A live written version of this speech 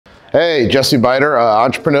Hey, Jesse Biter,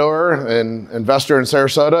 entrepreneur and investor in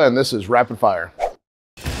Sarasota, and this is Rapid Fire.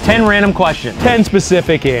 10 random questions, 10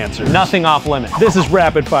 specific answers, nothing off limits. This is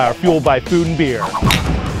Rapid Fire, fueled by food and beer.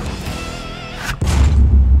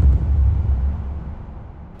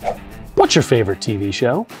 What's your favorite TV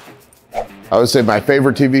show? I would say my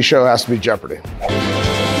favorite TV show has to be Jeopardy.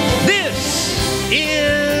 This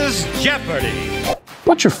is Jeopardy!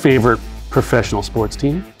 What's your favorite professional sports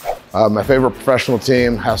team? My favorite professional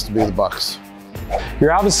team has to be the Bucks.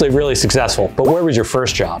 You're obviously really successful, but where was your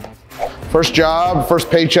first job? First job, first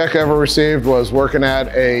paycheck I ever received was working at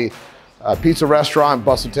a pizza restaurant,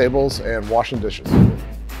 busting tables and washing dishes.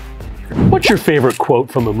 What's your favorite quote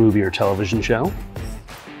from a movie or television show?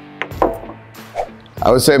 I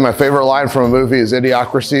would say my favorite line from a movie is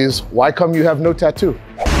Idiocracy's, "Why come you have no tattoo?"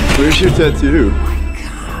 Where's your tattoo? Oh my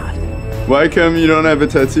God. Why come you don't have a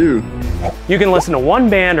tattoo? You can listen to one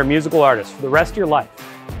band or musical artist for the rest of your life.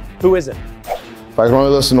 Who is it? If I could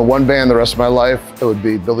only listen to one band the rest of my life, it would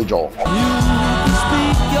be Billy Joel.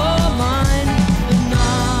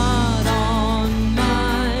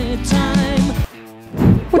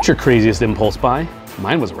 What's your craziest impulse buy?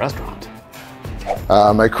 Mine was a restaurant.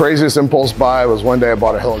 My craziest impulse buy was one day I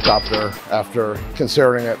bought a helicopter after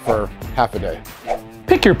considering it for half a day.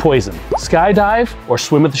 Pick your poison, skydive or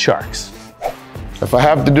swim with the sharks. If I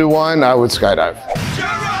have to do one, I would skydive.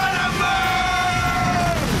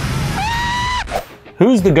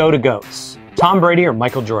 Who's the GOAT of GOATs? Tom Brady or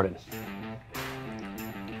Michael Jordan?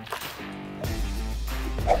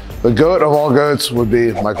 The GOAT of all GOATs would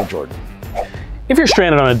be Michael Jordan. If you're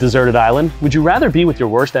stranded on a deserted island, would you rather be with your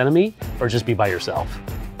worst enemy or just be by yourself?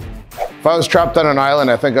 If I was trapped on an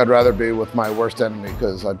island, I think I'd rather be with my worst enemy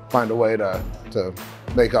because I'd find a way to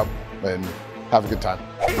make up and have a good time.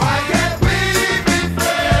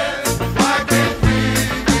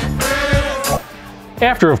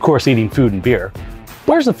 After, of course, eating food and beer,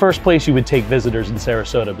 where's the first place you would take visitors in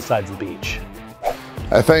Sarasota besides the beach?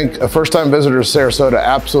 I think a first-time visitor to Sarasota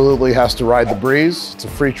absolutely has to ride the Breeze. It's a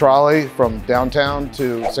free trolley from downtown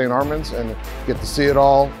to St. Armand's and get to see it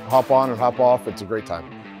all, hop on and hop off. It's a great time.